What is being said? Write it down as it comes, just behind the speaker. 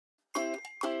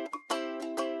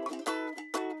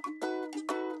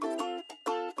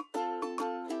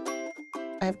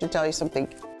I have to tell you something.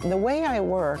 The way I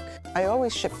work, I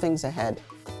always ship things ahead,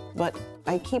 but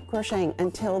I keep crocheting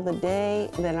until the day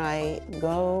that I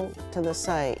go to the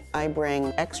site. I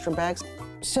bring extra bags.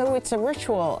 So it's a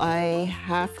ritual. I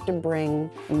have to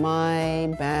bring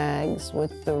my bags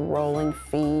with the rolling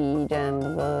feet and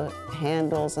the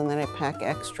handles, and then I pack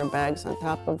extra bags on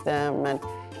top of them. And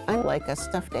I'm like a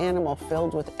stuffed animal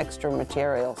filled with extra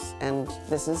materials, and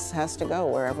has to go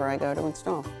wherever I go to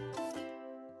install.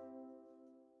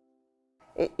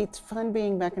 It's fun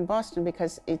being back in Boston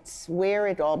because it's where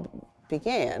it all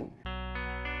began.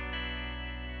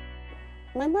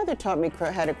 My mother taught me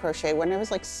how to crochet when I was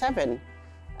like 7.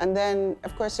 And then,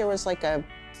 of course, there was like a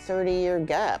 30-year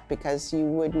gap because you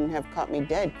wouldn't have caught me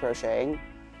dead crocheting.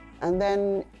 And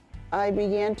then I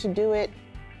began to do it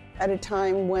at a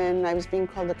time when I was being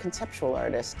called a conceptual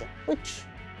artist, which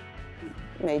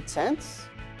made sense,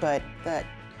 but that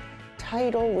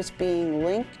title was being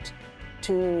linked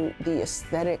to the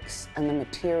aesthetics and the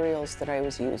materials that I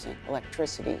was using: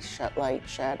 electricity, light,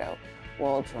 shadow,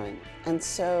 wall drawing. And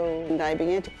so I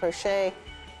began to crochet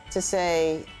to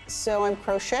say, so I'm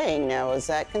crocheting now, is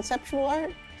that conceptual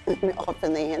art? And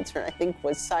often the answer, I think,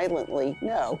 was silently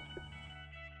no.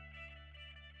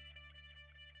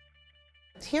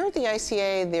 Here at the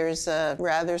ICA, there's a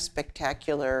rather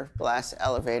spectacular glass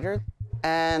elevator,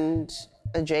 and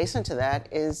adjacent to that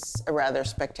is a rather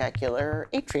spectacular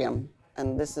atrium.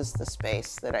 And this is the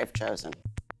space that I've chosen.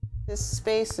 This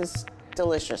space is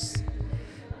delicious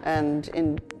and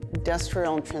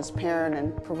industrial and transparent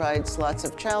and provides lots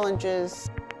of challenges.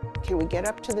 Can we get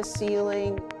up to the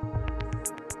ceiling?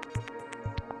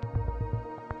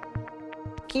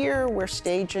 Here we're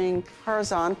staging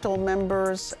horizontal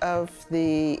members of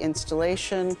the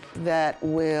installation that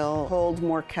will hold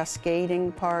more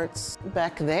cascading parts.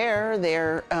 Back there,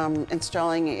 they're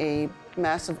installing a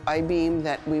massive I-beam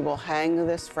that we will hang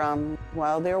this from.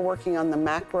 While they're working on the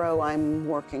macro, I'm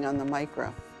working on the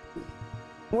micro.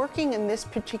 Working in this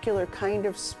particular kind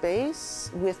of space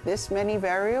with this many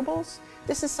variables,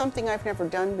 this is something I've never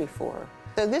done before.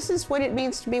 So this is what it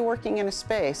means to be working in a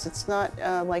space. It's not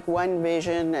like one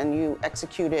vision and you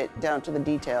execute it down to the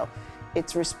detail.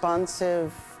 It's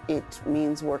responsive. It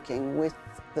means working with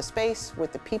the space,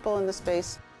 with the people in the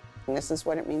space. And this is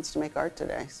what it means to make art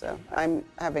today. So I'm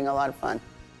having a lot of fun.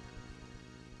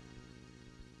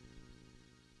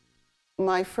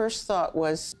 My first thought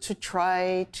was to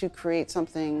try to create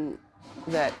something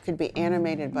that could be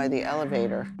animated by the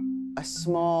elevator. A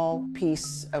small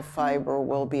piece of fiber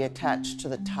will be attached to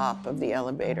the top of the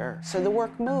elevator, so the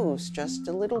work moves just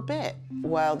a little bit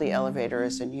while the elevator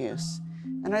is in use.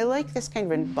 And I like this kind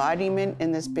of embodiment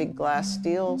in this big glass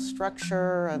steel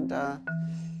structure, and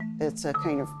it's a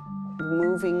kind of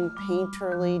moving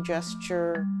painterly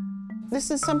gesture. This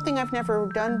is something I've never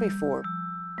done before.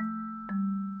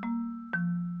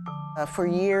 For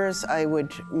years, I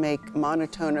would make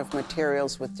monotone of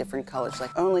materials with different colors,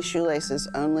 like only shoelaces,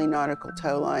 only nautical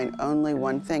toe line, only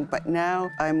one thing. But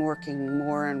now I'm working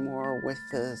more and more with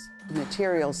the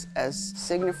materials as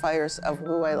signifiers of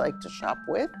who I like to shop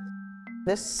with.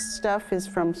 This stuff is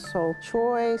from Soul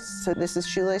Choice, so this is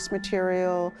shoelace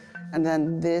material. And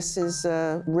then this is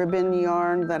a ribbon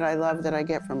yarn that I love that I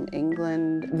get from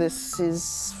England. This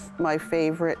is my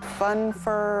favorite fun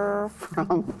fur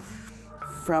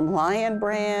from Lion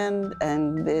Brand,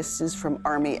 and this is from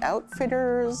Army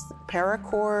Outfitters,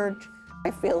 Paracord.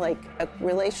 I feel like a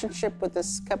relationship with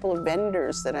this couple of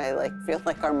vendors that I feel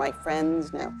like are my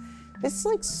friends now. This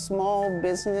small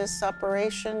business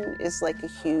operation is like a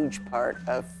huge part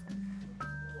of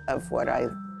what I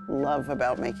love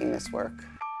about making this work.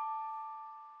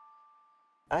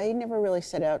 I never really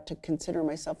set out to consider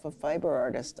myself a fiber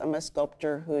artist. I'm a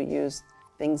sculptor who used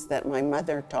things that my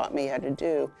mother taught me how to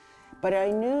do. But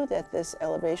I knew that this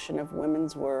elevation of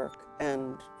women's work,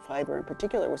 and fiber in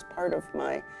particular, was part of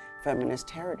my feminist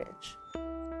heritage.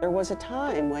 There was a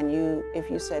time when if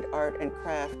you said art and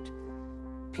craft,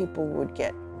 people would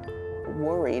get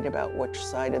worried about which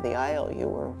side of the aisle you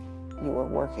were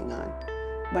working on.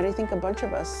 But I think a bunch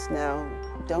of us now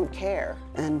don't care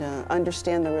and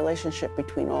understand the relationship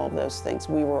between all of those things.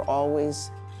 We were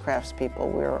always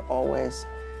craftspeople, we were always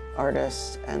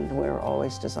artists, and we were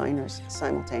always designers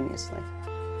simultaneously.